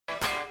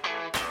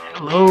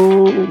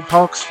Hello,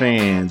 Hawks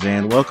fans,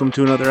 and welcome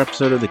to another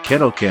episode of the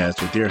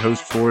Kettlecast with your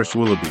host, Forrest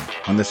Willoughby.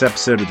 On this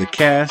episode of the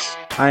cast,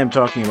 I am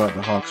talking about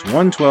the Hawks'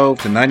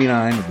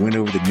 112-99 win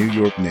over the New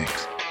York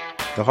Knicks.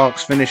 The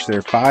Hawks finished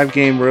their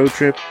 5-game road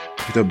trip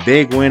with a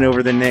big win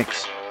over the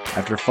Knicks.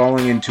 After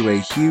falling into a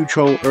huge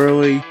hole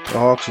early, the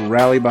Hawks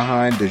rally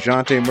behind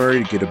DeJounte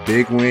Murray to get a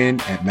big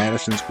win at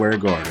Madison Square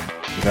Garden.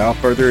 Without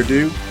further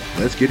ado,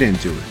 let's get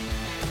into it.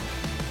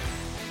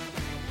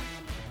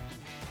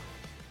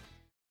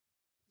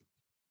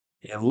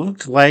 It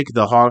looked like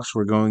the Hawks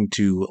were going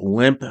to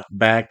limp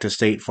back to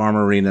State Farm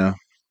Arena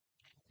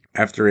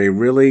after a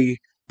really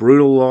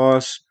brutal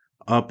loss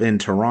up in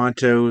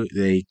Toronto.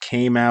 They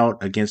came out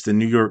against the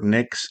New York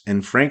Knicks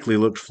and frankly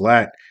looked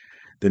flat.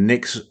 The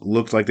Knicks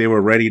looked like they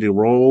were ready to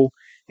roll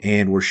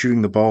and were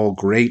shooting the ball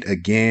great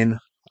again.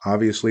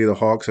 Obviously, the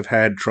Hawks have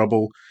had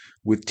trouble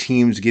with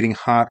teams getting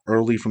hot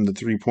early from the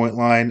three-point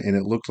line, and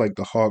it looks like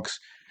the Hawks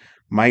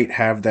might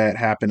have that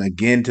happen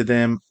again to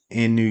them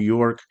in New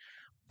York.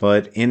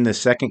 But in the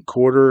second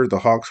quarter, the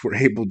Hawks were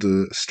able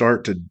to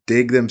start to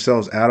dig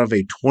themselves out of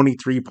a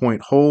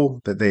 23-point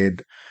hole that they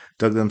had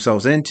dug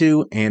themselves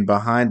into. And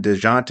behind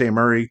DeJounte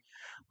Murray,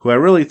 who I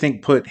really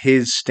think put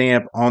his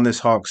stamp on this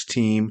Hawks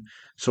team,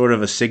 sort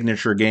of a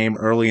signature game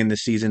early in the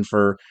season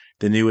for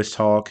the newest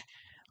Hawk.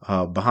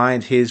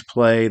 Behind his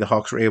play, the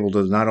Hawks were able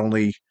to not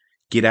only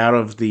get out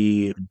of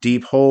the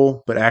deep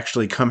hole, but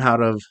actually come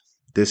out of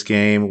this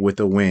game with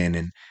a win.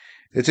 And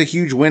it's a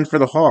huge win for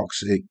the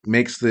Hawks. It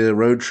makes the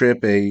road trip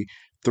a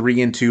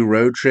 3-2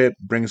 road trip,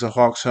 brings the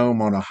Hawks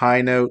home on a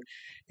high note,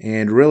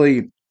 and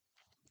really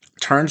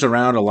turns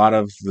around a lot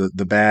of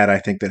the bad, I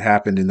think, that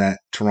happened in that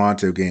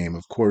Toronto game.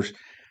 Of course,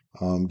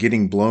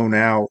 getting blown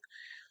out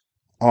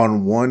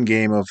on one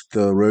game of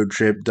the road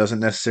trip doesn't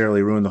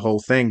necessarily ruin the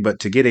whole thing,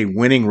 but to get a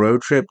winning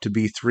road trip to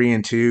be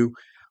 3-2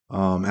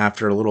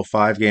 after a little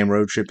 5-game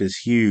road trip is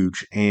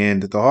huge.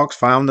 And the Hawks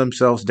found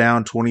themselves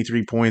down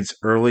 23 points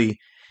early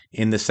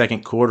in the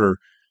second quarter.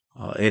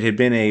 It had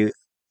been a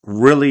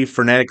really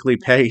frenetically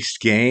paced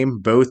game.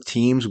 Both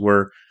teams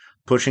were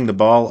pushing the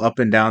ball up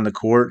and down the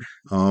court,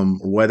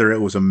 whether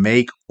it was a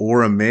make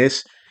or a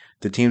miss.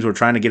 The teams were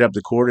trying to get up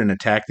the court and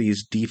attack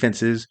these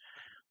defenses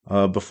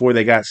before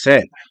they got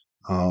set.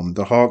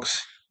 The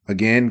Hawks,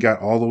 again, got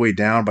all the way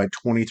down by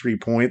 23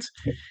 points.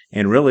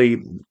 And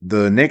really,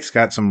 the Knicks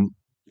got some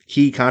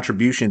key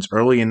contributions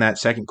early in that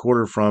second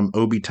quarter from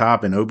Obi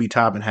Toppin. Obi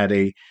Toppin had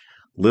a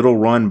little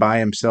run by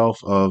himself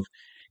of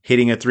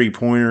hitting a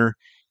three-pointer,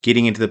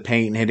 getting into the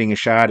paint and hitting a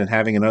shot and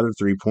having another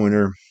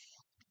three-pointer.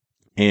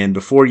 And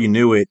before you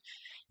knew it,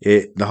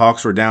 the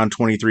Hawks were down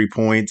 23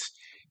 points.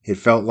 It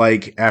felt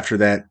like after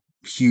that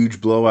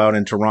huge blowout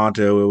in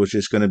Toronto, it was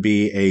just going to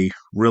be a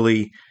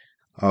really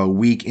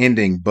weak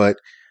ending. But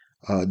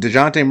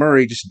DeJounte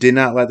Murray just did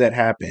not let that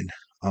happen.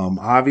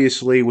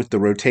 Obviously, with the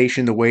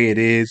rotation the way it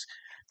is,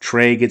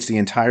 Trey gets the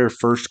entire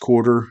first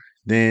quarter.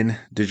 Then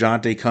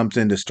DeJounte comes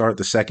in to start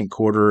the second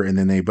quarter, and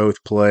then they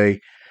both play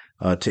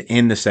to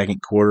end the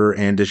second quarter.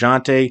 And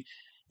DeJounte,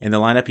 in the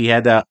lineup he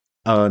had that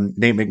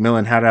Nate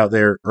McMillan had out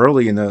there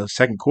early in the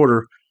second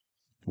quarter,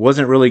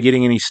 wasn't really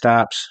getting any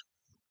stops,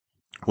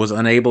 was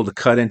unable to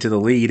cut into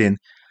the lead and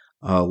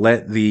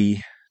let the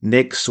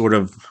Knicks sort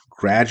of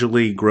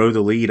gradually grow the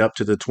lead up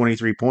to the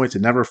 23 points.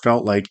 It never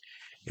felt like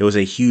it was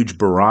a huge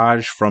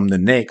barrage from the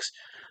Knicks,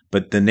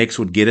 but the Knicks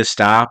would get a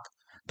stop.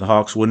 The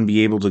Hawks wouldn't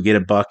be able to get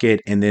a bucket,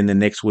 and then the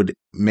Knicks would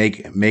make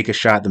a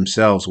shot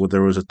themselves,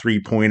 whether it was a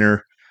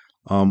three-pointer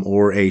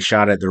or a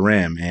shot at the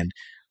rim. And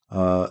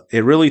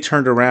it really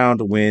turned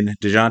around when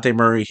DeJounte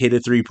Murray hit a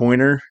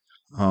three-pointer.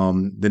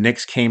 The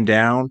Knicks came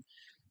down.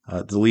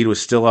 The lead was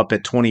still up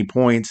at 20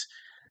 points.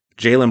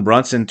 Jalen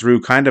Brunson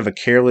threw kind of a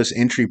careless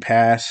entry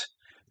pass,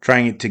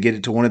 trying to get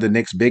it to one of the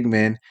Knicks big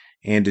men,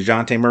 and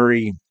DeJounte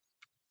Murray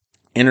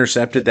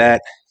intercepted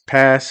that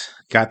pass,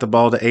 got the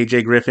ball to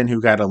A.J. Griffin, who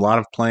got a lot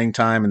of playing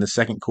time in the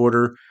second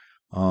quarter.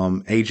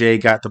 A.J.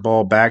 got the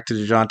ball back to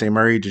DeJounte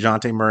Murray.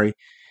 DeJounte Murray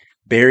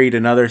buried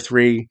another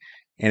three,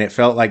 and it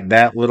felt like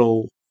that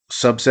little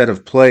subset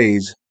of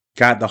plays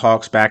got the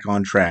Hawks back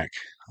on track.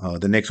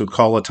 The Knicks would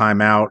call a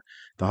timeout.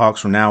 The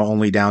Hawks were now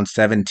only down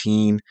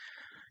 17.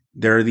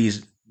 There are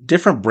these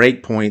different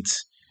break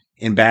points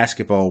in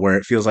basketball where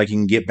it feels like you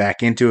can get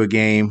back into a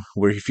game,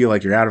 where you feel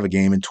like you're out of a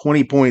game. And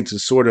 20 points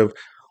is sort of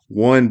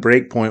one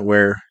break point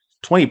where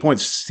 20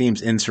 points seems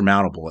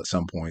insurmountable at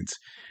some points.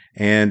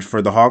 And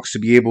for the Hawks to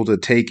be able to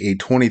take a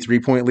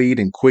 23-point lead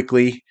and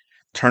quickly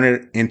turn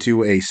it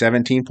into a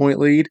 17-point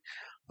lead,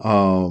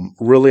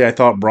 really, I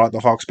thought brought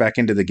the Hawks back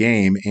into the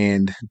game.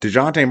 And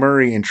DeJounte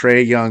Murray and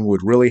Trae Young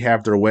would really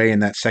have their way in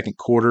that second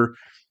quarter,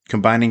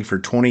 combining for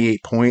 28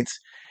 points.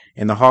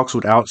 And the Hawks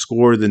would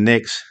outscore the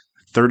Knicks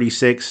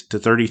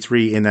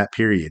 36-33 in that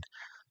period.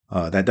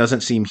 That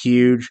doesn't seem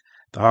huge.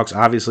 The Hawks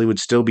obviously would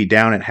still be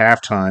down at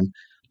halftime,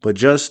 but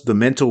just the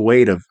mental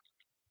weight of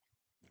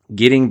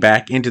getting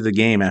back into the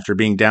game after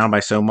being down by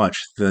so much.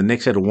 The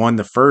Knicks had won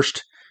the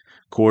first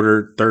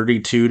quarter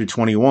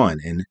 32-21,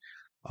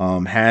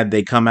 and had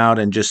they come out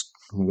and just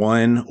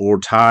won or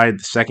tied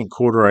the second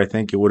quarter, I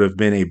think it would have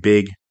been a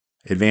big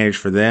advantage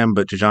for them,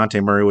 but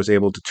DeJounte Murray was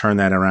able to turn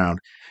that around.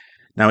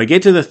 Now we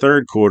get to the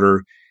third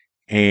quarter,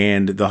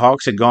 and the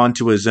Hawks had gone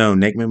to a zone.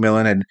 Nate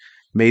McMillan had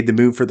made the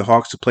move for the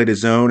Hawks to play the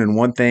zone, and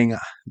one thing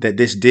that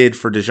this did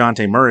for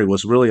DeJounte Murray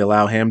was really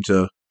allow him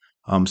to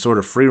sort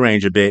of free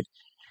range a bit,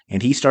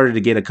 and he started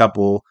to get a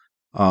couple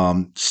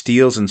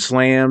steals and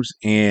slams,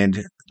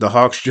 and the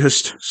Hawks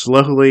just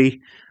slowly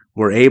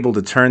were able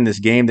to turn this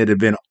game that had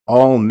been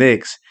all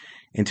Knicks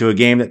into a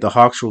game that the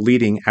Hawks were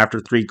leading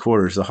after three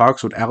quarters. The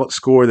Hawks would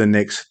outscore the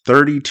Knicks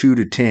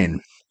 32-10.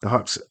 The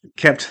Hawks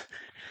kept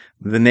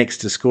the Knicks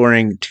to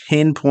scoring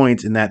 10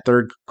 points in that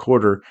third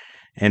quarter,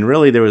 and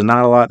really there was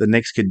not a lot the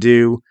Knicks could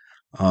do.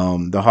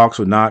 The Hawks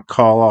would not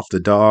call off the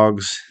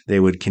dogs. They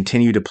would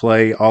continue to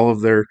play all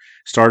of their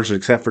starters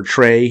except for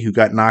Trey, who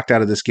got knocked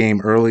out of this game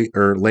early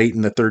or late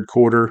in the third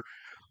quarter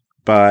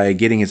by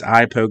getting his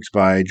eye poked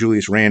by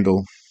Julius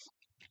Randle,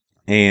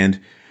 and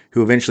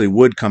who eventually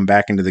would come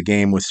back into the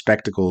game with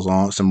spectacles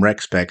on, some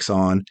rec specs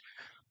on.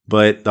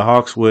 But the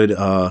Hawks would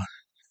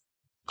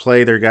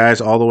play their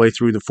guys all the way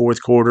through the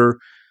fourth quarter.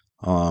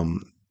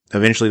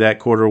 Eventually, that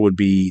quarter would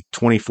be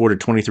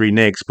 24-23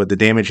 Knicks, but the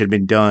damage had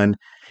been done,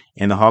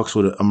 and the Hawks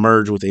would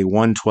emerge with a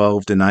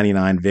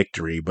 112-99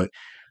 victory. But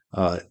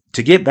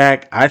to get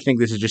back, I think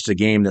this is just a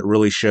game that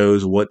really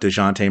shows what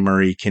DeJounte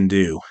Murray can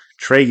do.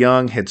 Trae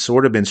Young had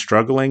sort of been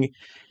struggling.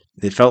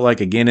 It felt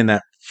like, again, in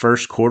that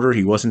first quarter,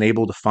 he wasn't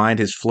able to find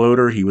his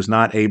floater. He was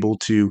not able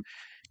to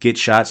get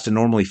shots to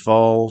normally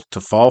fall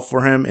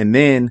for him. And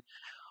then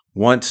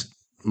once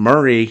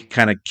Murray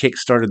kind of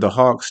kick-started the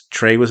Hawks,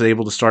 Trae was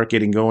able to start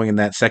getting going in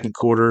that second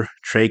quarter.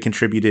 Trae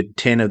contributed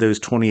 10 of those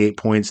 28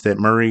 points that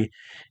Murray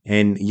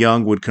and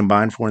Young would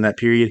combine for in that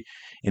period.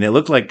 And it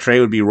looked like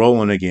Trae would be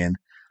rolling again.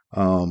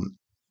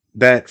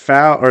 That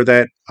foul or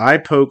that eye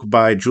poke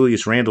by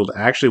Julius Randle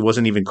actually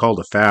wasn't even called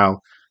a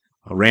foul.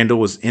 Randle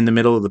was in the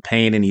middle of the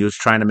paint and he was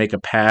trying to make a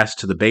pass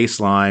to the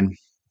baseline.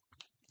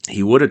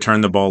 He would have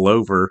turned the ball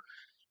over,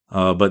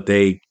 but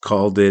they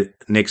called it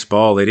Knicks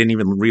ball. They didn't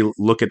even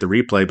look at the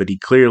replay, but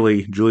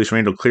Julius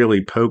Randle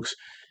clearly pokes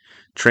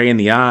Trae in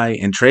the eye,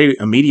 and Trae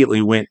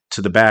immediately went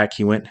to the back.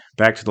 He went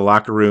back to the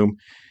locker room,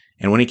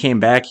 and when he came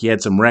back, he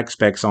had some rec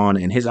specs on,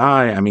 and his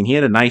eye, I mean, he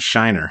had a nice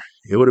shiner.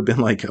 It would have been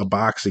like a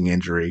boxing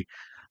injury.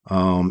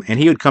 And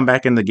he would come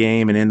back in the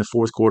game and in the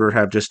fourth quarter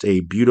have just a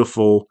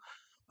beautiful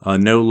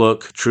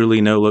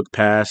truly no look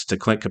pass to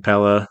Clint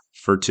Capella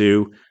for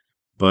two.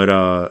 But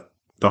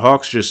the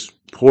Hawks just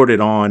poured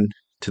it on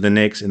to the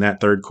Knicks in that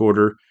third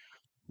quarter.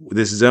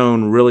 This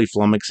zone really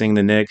flummoxing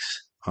the Knicks.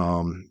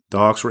 The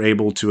Hawks were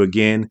able to,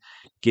 again,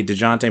 get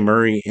DeJounte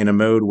Murray in a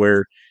mode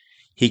where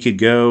he could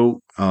go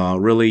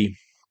really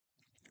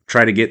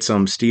try to get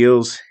some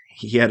steals.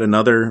 He had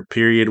another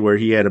period where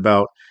he had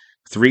about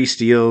 3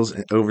 steals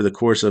over the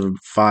course of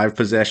 5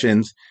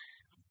 possessions.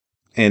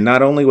 And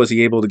not only was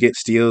he able to get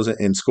steals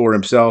and score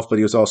himself, but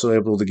he was also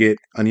able to get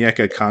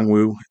Onyeka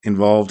Okongwu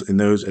involved in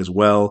those as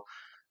well.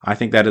 I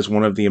think that is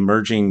one of the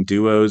emerging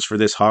duos for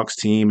this Hawks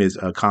team is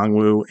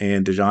Okongwu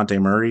and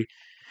DeJounte Murray.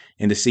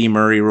 And to see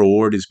Murray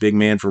reward his big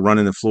man for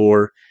running the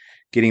floor,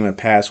 getting him a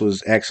pass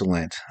was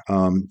excellent.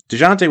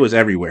 DeJounte was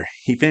everywhere.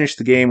 He finished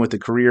the game with a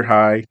career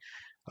high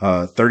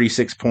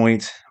 36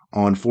 points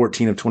on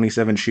 14 of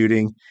 27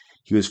 shooting.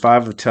 He was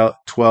 5 of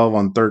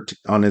 12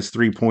 on his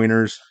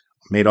three-pointers,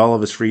 made all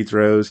of his free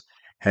throws,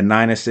 had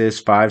 9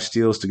 assists, 5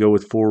 steals to go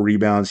with 4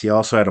 rebounds. He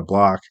also had a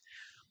block.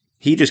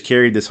 He just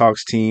carried this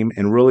Hawks team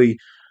and really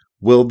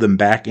willed them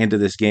back into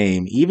this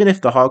game. Even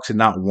if the Hawks had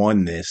not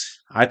won this,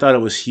 I thought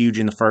it was huge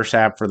in the first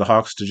half for the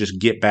Hawks to just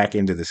get back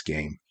into this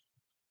game.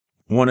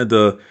 One of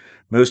the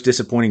most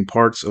disappointing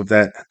parts of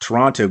that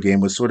Toronto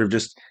game was sort of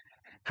just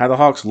how the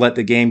Hawks let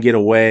the game get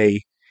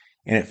away,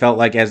 and it felt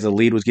like as the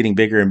lead was getting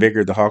bigger and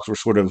bigger, the Hawks were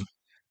sort of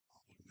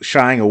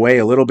shying away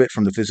a little bit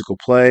from the physical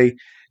play,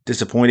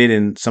 disappointed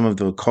in some of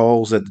the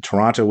calls that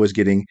Toronto was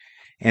getting.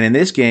 And in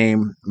this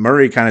game,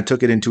 Murray kind of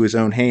took it into his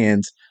own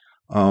hands.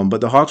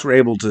 But the Hawks were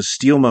able to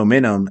steal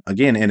momentum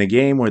again in a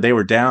game where they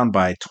were down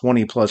by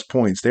 20 plus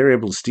points. They were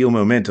able to steal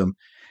momentum,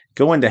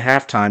 go into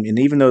halftime, and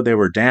even though they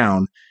were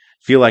down,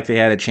 feel like they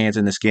had a chance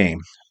in this game.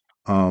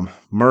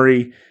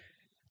 Murray,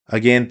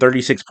 again,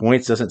 36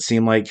 points doesn't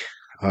seem like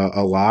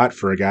a lot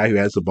for a guy who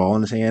has the ball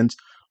in his hands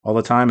all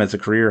the time as a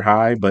career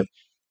high, but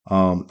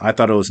I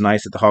thought it was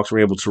nice that the Hawks were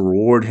able to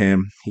reward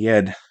him. He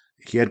had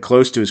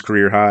close to his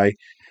career high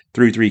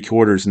through 3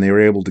 quarters, and they were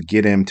able to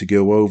get him to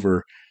go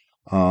over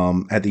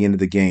at the end of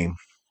the game.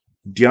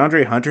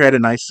 DeAndre Hunter had a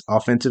nice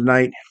offensive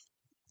night.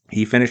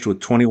 He finished with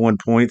 21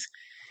 points.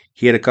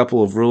 He had a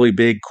couple of really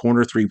big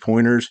corner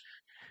three-pointers.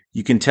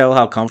 You can tell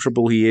how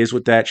comfortable he is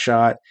with that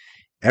shot.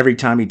 Every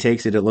time he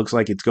takes it, it looks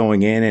like it's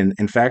going in. And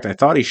in fact, I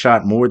thought he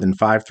shot more than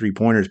 5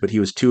 3-pointers, but he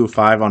was 2 of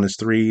 5 on his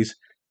threes.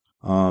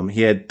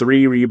 He had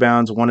 3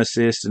 rebounds, 1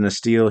 assist, and a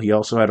steal. He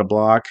also had a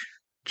block.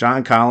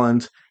 John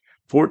Collins,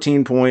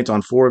 14 points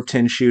on 4 of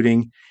 10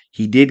 shooting.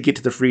 He did get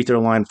to the free throw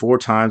line 4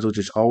 times, which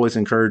is always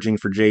encouraging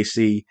for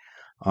JC.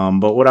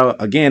 But what I,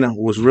 again,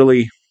 was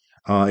really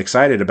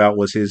excited about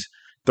was his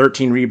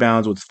 13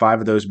 rebounds, with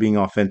 5 of those being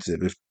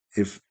offensive.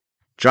 If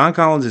John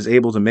Collins is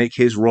able to make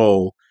his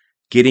role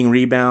getting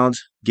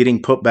rebounds,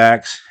 getting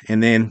putbacks,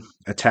 and then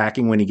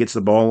attacking when he gets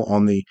the ball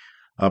on the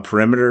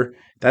perimeter,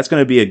 that's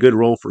going to be a good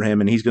role for him,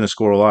 and he's going to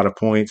score a lot of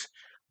points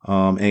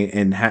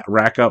and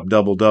rack up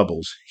double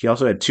doubles. He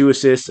also had 2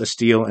 assists, a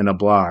steal, and a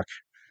block.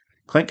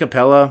 Clint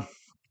Capella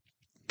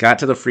got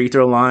to the free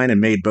throw line and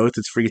made both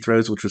his free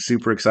throws, which was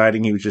super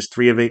exciting. He was just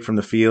 3 of 8 from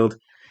the field.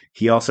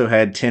 He also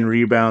had 10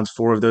 rebounds,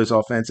 4 of those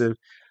offensive.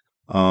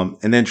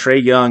 And then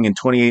Trae Young in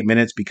 28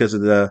 minutes, because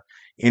of the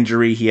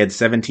injury, he had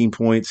 17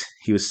 points.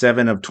 He was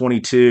 7 of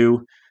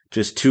 22,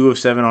 just 2 of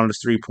 7 on his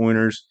 3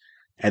 pointers.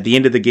 At the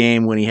end of the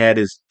game, when he had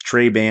his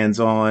Trae bands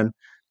on,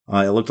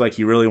 it looked like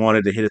he really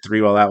wanted to hit a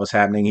three while that was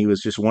happening. He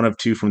was just 1 of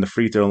 2 from the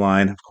free throw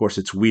line. Of course,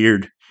 it's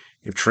weird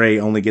if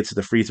Trae only gets to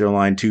the free throw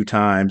line 2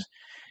 times.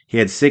 He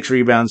had 6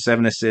 rebounds,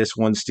 7 assists,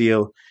 1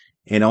 steal,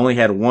 and only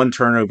had 1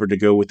 turnover to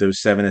go with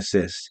those 7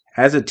 assists.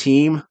 As a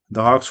team,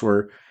 the Hawks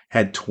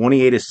had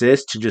 28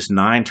 assists to just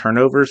 9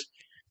 turnovers.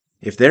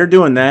 If they're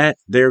doing that,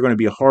 they're going to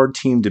be a hard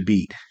team to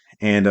beat.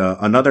 And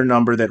another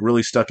number that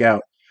really stuck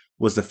out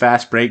was the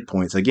fast break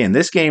points. Again,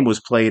 this game was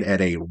played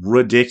at a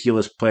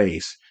ridiculous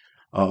pace.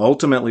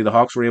 Ultimately, the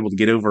Hawks were able to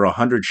get over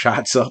 100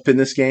 shots up in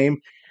this game.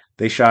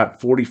 They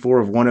shot 44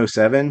 of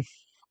 107,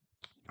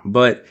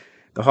 but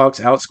the Hawks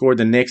outscored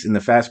the Knicks in the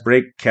fast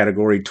break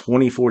category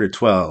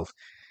 24-12.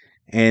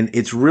 And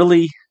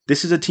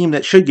this is a team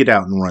that should get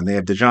out and run. They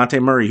have DeJounte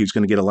Murray, who's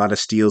going to get a lot of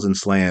steals and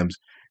slams.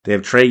 They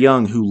have Trae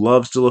Young, who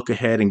loves to look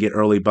ahead and get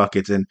early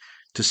buckets. And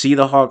to see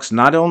the Hawks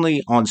not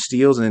only on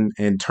steals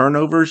and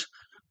turnovers,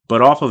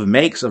 but off of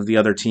makes of the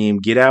other team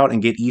get out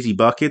and get easy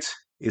buckets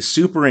is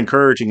super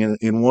encouraging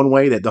in one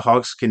way, that the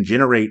Hawks can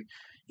generate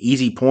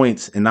easy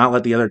points and not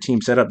let the other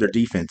team set up their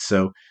defense.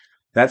 So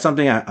that's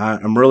something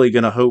I'm really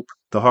going to hope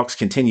the Hawks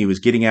continue, is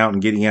getting out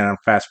and getting out on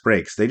fast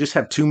breaks. They just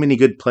have too many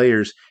good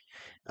players,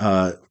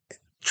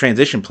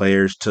 transition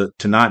players, to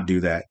not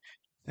do that.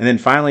 And then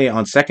finally,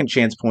 on second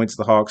chance points,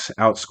 the Hawks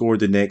outscored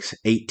the Knicks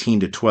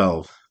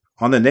 18-12.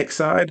 On the Knicks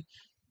side,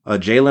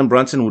 Jalen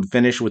Brunson would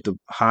finish with the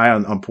high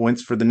on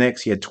points for the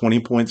Knicks. He had 20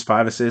 points,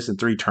 5 assists, and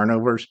 3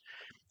 turnovers.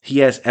 He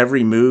has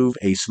every move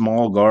a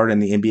small guard in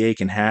the NBA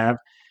can have.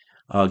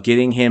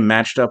 Getting him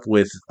matched up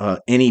with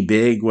any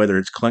big, whether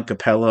it's Clint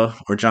Capella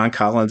or John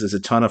Collins, is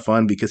a ton of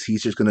fun, because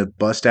he's just going to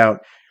bust out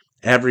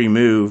every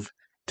move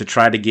to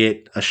try to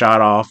get a shot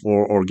off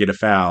or get a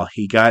foul.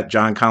 He got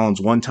John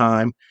Collins one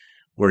time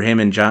where him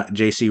and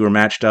JC were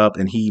matched up,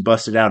 and he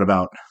busted out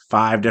about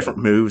 5 different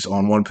moves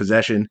on one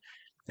possession.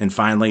 And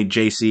finally,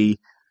 JC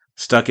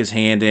stuck his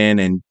hand in,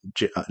 and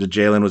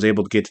Jalen was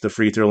able to get to the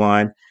free throw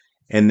line.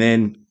 And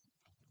then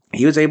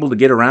he was able to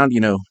get around.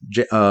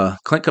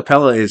 Clint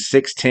Capella is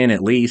 6'10"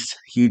 at least,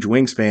 huge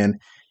wingspan.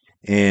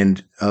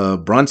 And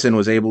Brunson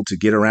was able to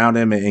get around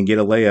him and get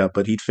a layup,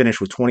 but he'd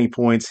finish with 20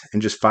 points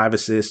and just 5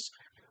 assists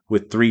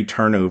with 3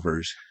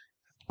 turnovers.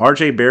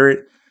 RJ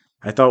Barrett,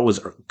 I thought,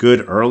 was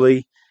good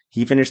early.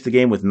 He finished the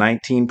game with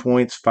 19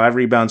 points, 5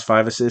 rebounds,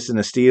 5 assists, and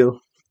a steal.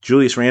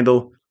 Julius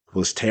Randle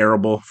was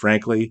terrible,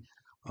 frankly.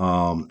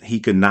 He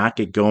could not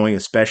get going,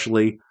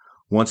 especially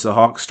once the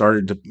Hawks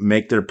started to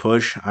make their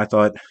push. I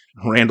thought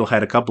Randle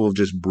had a couple of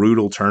just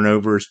brutal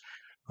turnovers.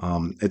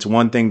 It's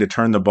one thing to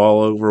turn the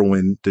ball over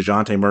when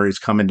DeJounte Murray's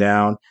coming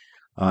down.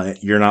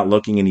 You're not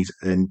looking,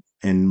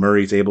 and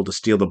Murray's able to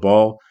steal the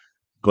ball.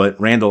 But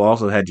Randle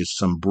also had just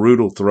some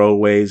brutal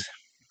throwaways.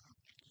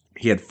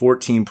 He had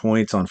 14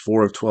 points on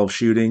 4 of 12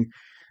 shooting.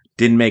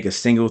 Didn't make a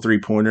single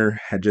 3-pointer.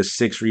 Had just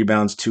 6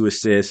 rebounds, 2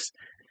 assists.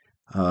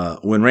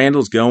 When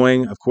Randle's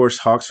going, of course,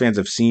 Hawks fans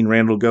have seen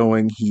Randle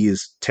going.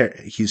 He's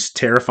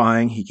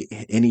terrifying.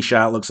 Any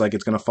shot looks like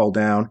it's going to fall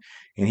down,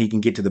 and he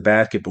can get to the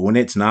basket. But when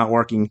it's not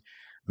working,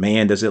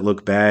 man, does it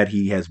look bad.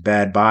 He has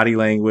bad body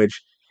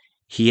language.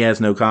 He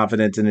has no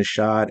confidence in his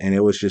shot, and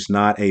it was just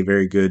not a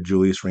very good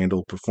Julius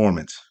Randle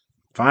performance.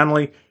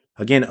 Finally,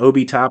 again,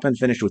 Obi Toppin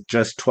finished with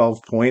just 12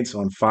 points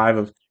on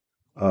 5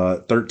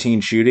 of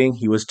 13 shooting.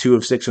 He was 2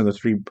 of 6 on the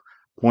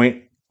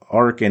 3-point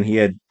arc, and he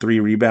had 3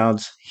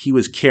 rebounds. He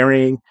was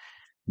carrying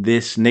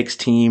this Knicks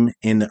team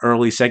in the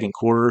early second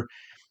quarter.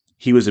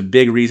 He was a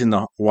big reason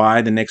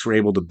why the Knicks were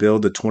able to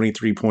build a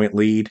 23-point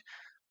lead,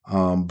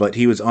 but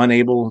he was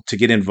unable to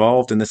get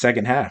involved in the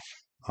second half.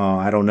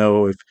 I don't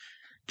know if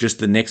just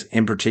the Knicks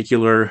in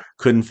particular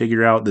couldn't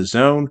figure out the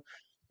zone,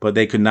 but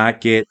they could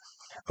not get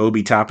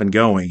Obi Toppin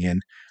going.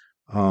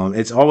 And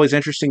it's always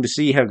interesting to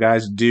see how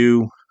guys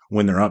do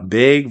when they're up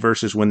big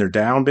versus when they're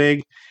down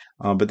big.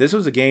 But this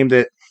was a game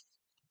that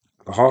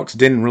the Hawks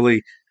didn't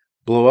really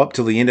blow up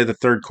till the end of the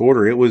third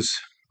quarter. It was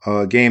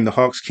a game the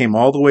Hawks came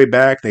all the way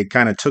back. They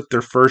kind of took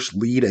their first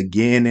lead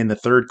again in the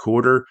third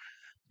quarter,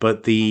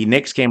 but the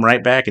Knicks came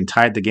right back and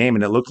tied the game,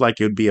 and it looked like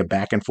it would be a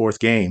back and forth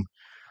game.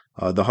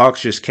 The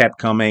Hawks just kept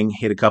coming,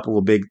 hit a couple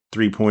of big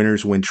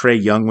 3-pointers. When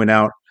Trae Young went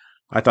out,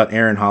 I thought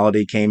Aaron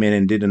Holiday came in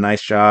and did a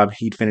nice job.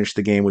 He'd finished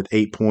the game with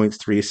 8 points,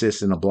 3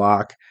 assists, and a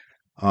block.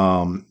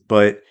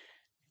 But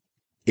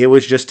it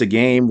was just a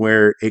game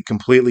where it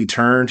completely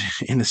turned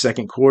in the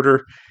second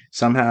quarter.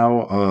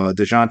 somehow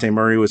DeJounte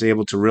Murray was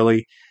able to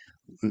really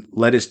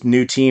let his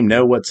new team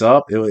know what's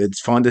up.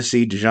 It's fun to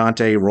see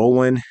DeJounte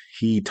rolling.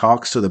 He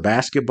talks to the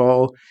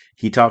basketball.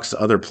 He talks to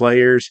other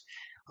players.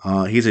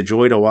 He's a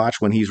joy to watch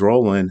when he's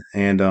rolling,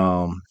 and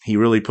he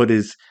really put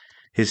his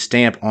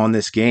stamp on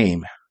this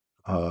game.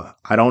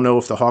 I don't know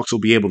if the Hawks will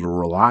be able to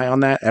rely on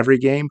that every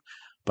game,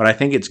 but I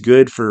think it's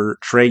good for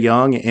Trae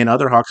Young and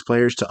other Hawks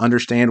players to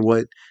understand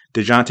what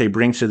DeJounte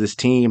brings to this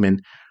team.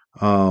 And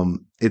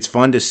it's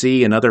fun to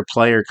see another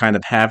player kind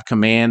of have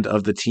command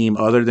of the team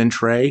other than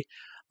Trae.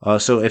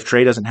 So if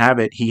Trae doesn't have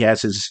it, he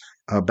has his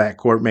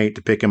backcourt mate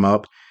to pick him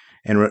up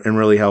and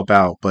really help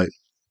out. But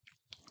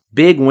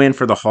big win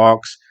for the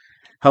Hawks,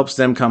 helps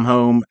them come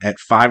home at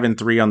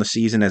 5-3 on the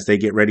season as they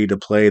get ready to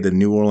play the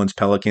New Orleans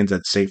Pelicans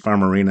at State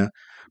Farm Arena.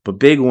 But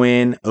big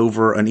win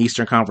over an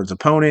Eastern Conference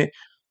opponent.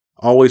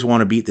 Always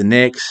want to beat the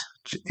Knicks,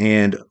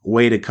 and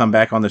way to come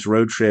back on this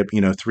road trip.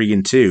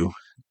 3-2,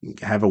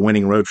 have a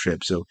winning road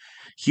trip. So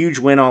huge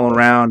win all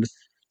around.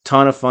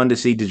 Ton of fun to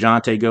see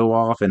DeJounte go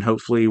off, and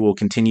hopefully we'll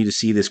continue to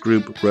see this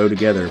group grow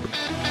together.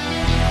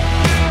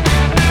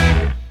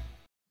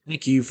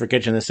 Thank you for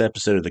catching this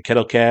episode of the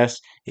Kettlecast.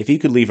 If you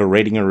could leave a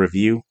rating or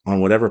review on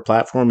whatever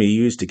platform you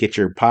use to get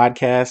your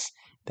podcasts,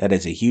 that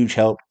is a huge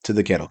help to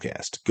the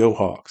Kettlecast. Go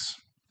Hawks.